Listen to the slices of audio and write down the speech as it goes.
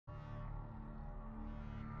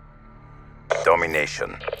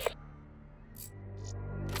Domination.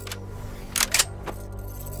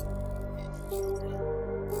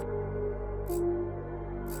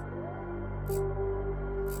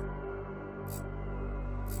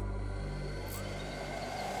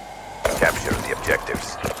 Capture the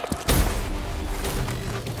objectives.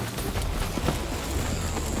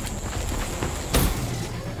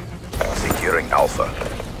 Securing Alpha.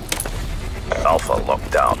 Alpha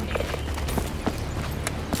locked down.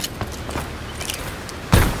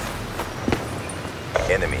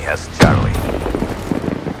 Enemy has Charlie.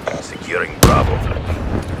 Securing Bravo.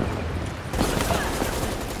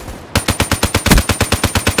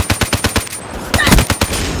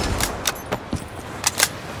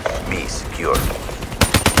 Me secure.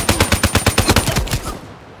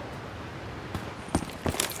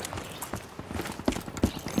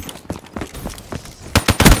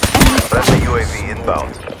 Friendly UAV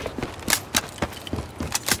inbound.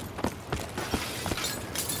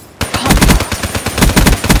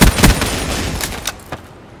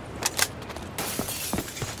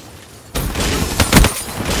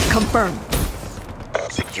 Confirm.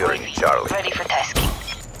 Securing Charlie. Ready for tasking.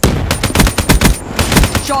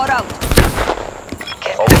 Shot out.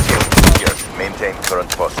 All secured. Maintain current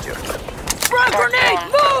posture. Frag grenade!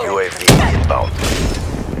 Move! UAV inbound.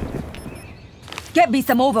 Get me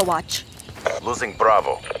some Overwatch. Losing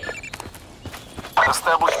Bravo.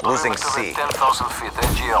 Establish Losing perimeter C. at 10,000 feet,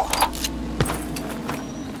 AGL.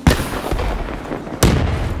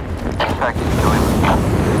 Package delivered.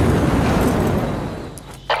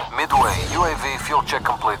 Midway, UAV fuel check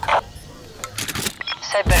complete.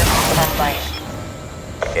 Cyber standby.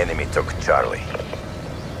 Enemy took Charlie.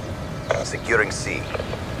 Securing C.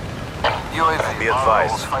 UAV. Be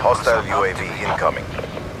advised, Barrels, 5% hostile UAV active. incoming.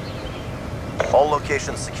 All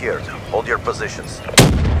locations secured. Hold your positions.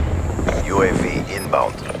 UAV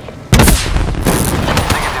inbound.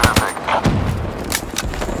 Negative effect.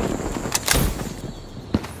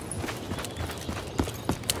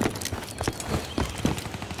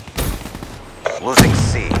 Losing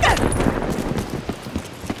C.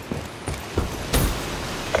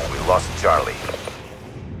 We lost Charlie.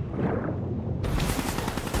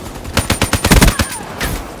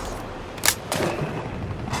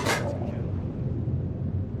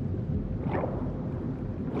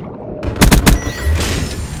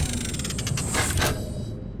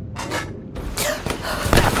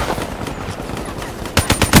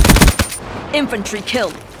 Infantry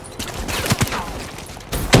killed.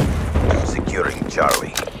 Securing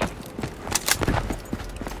Charlie.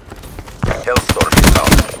 Hellstorm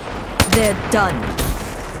inbound. They're done.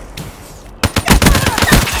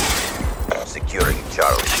 Securing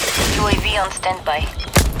Charlie. UAV on standby.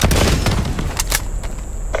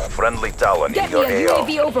 Friendly Talon in Get me your a AO.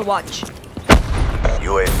 UAV Overwatch.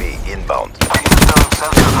 UAV inbound.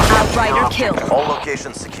 Outrider killed. All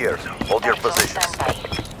locations secured. Hold your Vessel positions. standby.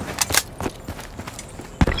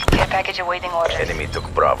 Care package awaiting orders. Enemy took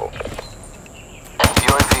Bravo.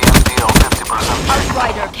 UAV MDL 50% check.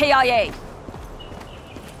 Outrider KIA.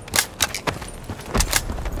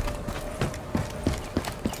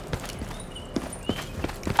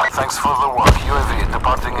 Thanks for the work. UAV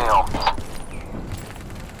departing AO.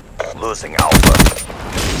 Losing Alpha.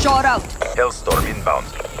 Shot out. Hellstorm inbound.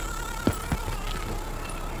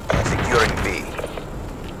 Securing B.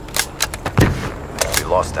 We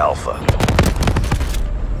lost Alpha.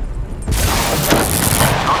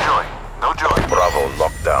 No joy. No joy. Bravo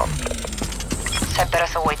locked down.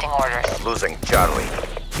 Cyberus awaiting orders. Losing Charlie.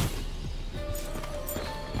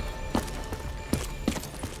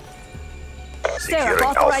 Sarah, Securing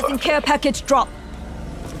authorizing Alpha. care package drop.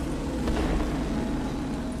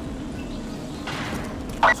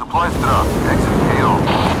 Supplies drop. Exit KO.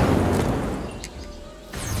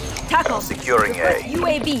 Tackle. Securing Request A.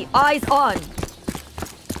 UAV. Eyes on.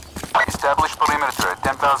 Establish perimeter at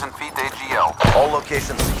 10,000 feet AGL. All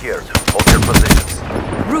locations secured. Hold your positions.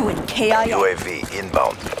 Ruin KIA. UAV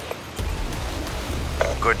inbound.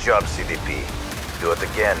 Good job, CDP. Do it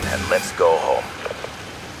again and let's go home.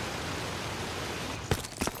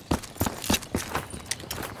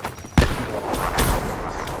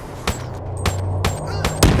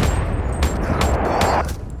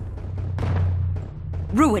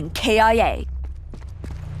 Ruin KIA.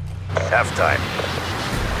 Halftime.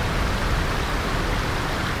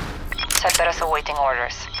 Cyberus awaiting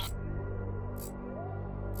orders.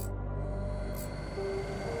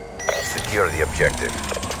 Secure the objective.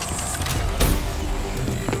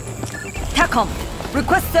 TACOM.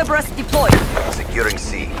 Request Cerberus deployed. Securing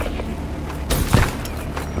C.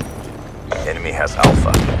 Enemy has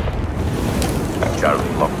Alpha. Charlie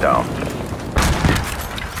locked down.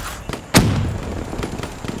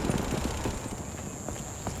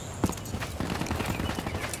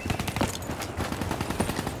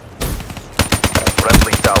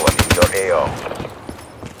 AO.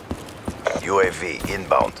 UAV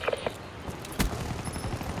inbound.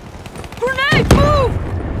 Grenade, move!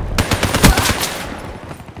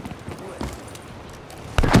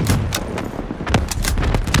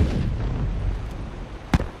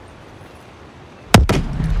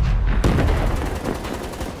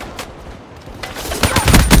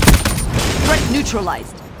 Threat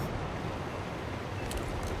neutralized.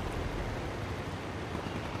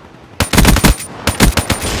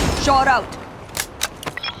 Shot out.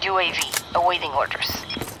 UAV, awaiting orders.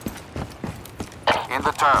 In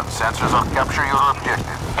the turn, sensors will capture your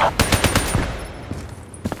objective.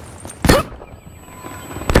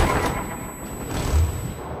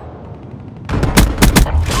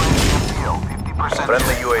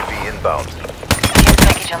 Friendly UAV inbound. Care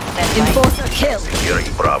package on standby. Enforcer kill.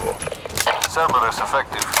 Securing Bravo. Cerberus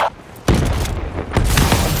effective.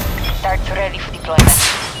 Start ready for deployment.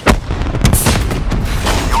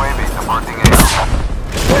 UAV departing AO.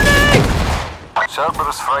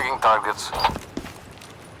 Cerberus fragging targets.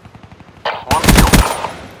 One kill.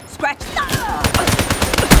 Scratch.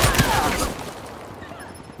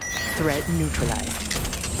 Threat neutralized.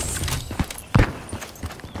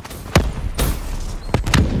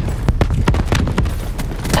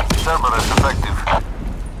 Cerberus effective.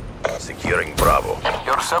 Securing Bravo.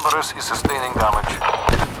 Your Cerberus is sustaining damage.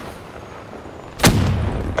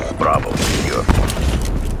 Bravo secure.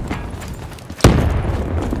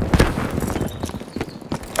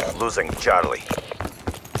 Losing Charlie.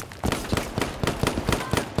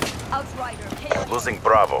 Outrider, KO. Losing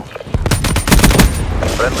Bravo.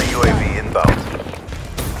 Friendly UAV inbound.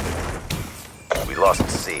 We lost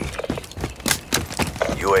C.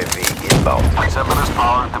 UAV inbound. Cerberus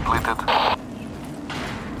power depleted.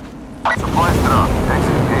 Supplies drone.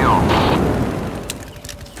 Exit AO.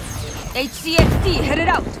 HCXD headed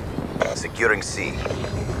out. Securing C.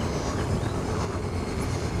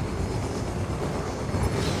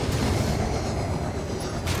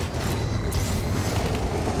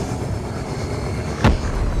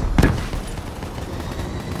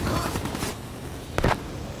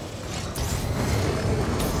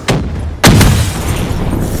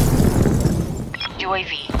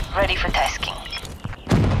 UAV, ready for tasking.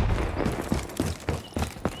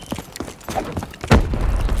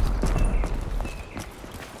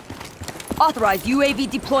 Authorize UAV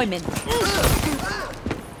deployment.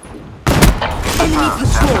 Enemy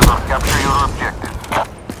sensors will capture your objective.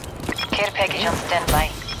 Care package on standby.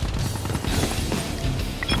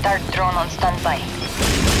 Start drone on standby.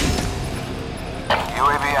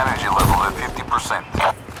 UAV energy level at 50%.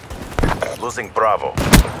 Losing Bravo.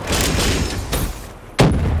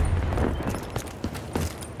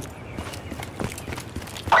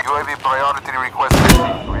 UAV priority requested.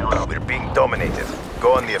 We're being dominated.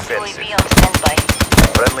 Go on the offensive. UAV on standby.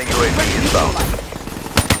 Friendly UAV inbound.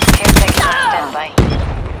 Care package on standby.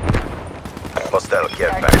 Hostile care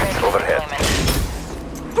Start package ready for overhead.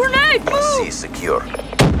 deployment. Grenade, C move! secure.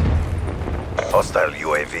 Hostile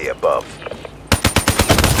UAV above.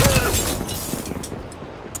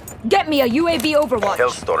 Get me a UAV overwatch.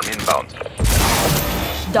 Hellstorm inbound.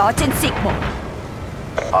 Dart and Sigma.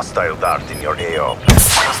 Hostile dart in your AO.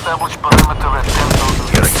 Establish perimeter at 10,000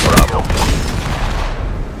 Securing Bravo.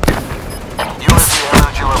 UAV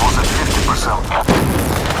energy levels at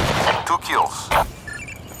 50%. 2 kills.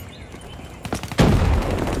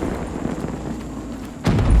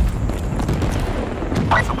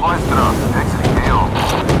 Supplies drone. Exiting AO.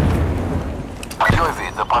 UAV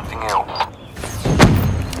departing AO.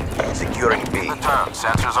 Securing B. The turn.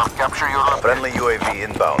 Sensors will capture your objective. Friendly UAV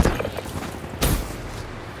inbound.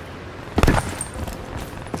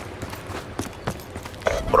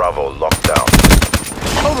 Bravo locked down.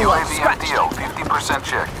 Overwatch UAV scratch. MTO. 50%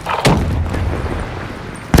 check.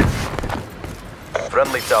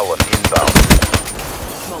 Friendly Talon inbound.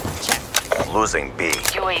 Smoke check. Losing B.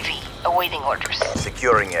 UAV, awaiting orders.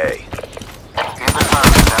 Securing A. In the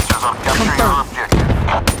turn. Sensors will capture your objective.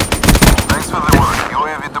 Thanks for the work.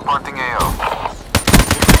 UAV departing AO.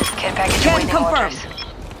 Care package Can awaiting confirm. orders.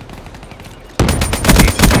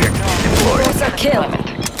 HCXD deployed. Enforcer kill. Deployment.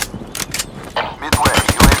 Midway.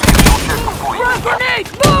 UAV full check complete. Grenade,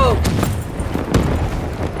 move!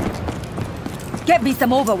 Get me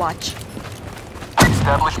some overwatch.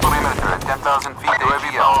 Establish perimeter at 10,000 feet.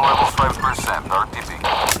 UAV power level 5%. RTB.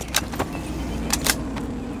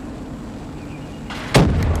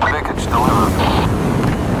 Package delivered.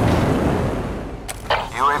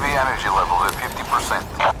 UAV energy level at 50%.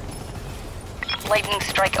 Lightning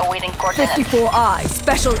strike awaiting coordinates. 54I,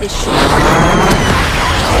 special issue.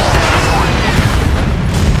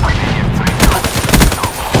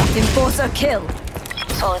 Enforcer kill.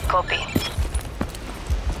 Solid copy.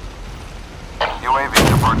 UAV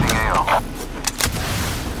departing AO.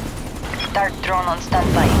 Dart drone on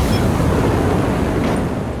standby.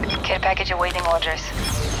 Care package awaiting orders.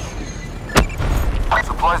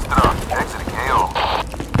 Supplies dropped. Exiting AO.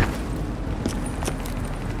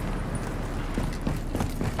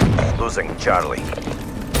 Losing Charlie.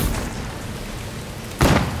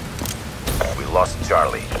 We lost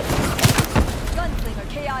Charlie. Gunslinger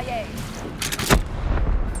KIA.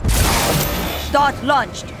 Start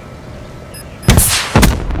launched.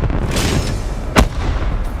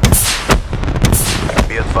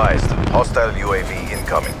 Be advised, hostile UAV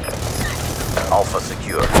incoming. Alpha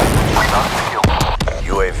secure.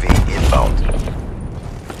 UAV inbound.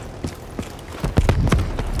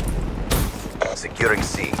 Securing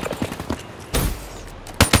C.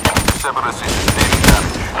 Cerberus is sustaining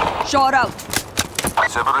damage. Shot out.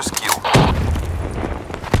 Cerberus killed.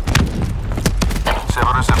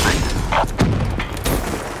 Cerberus effective.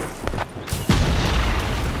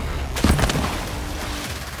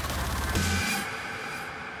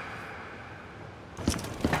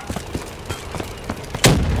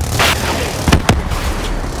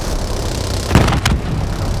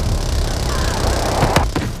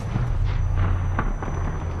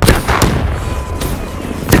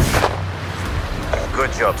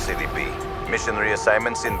 Good job, CDP. Mission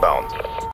reassignments inbound.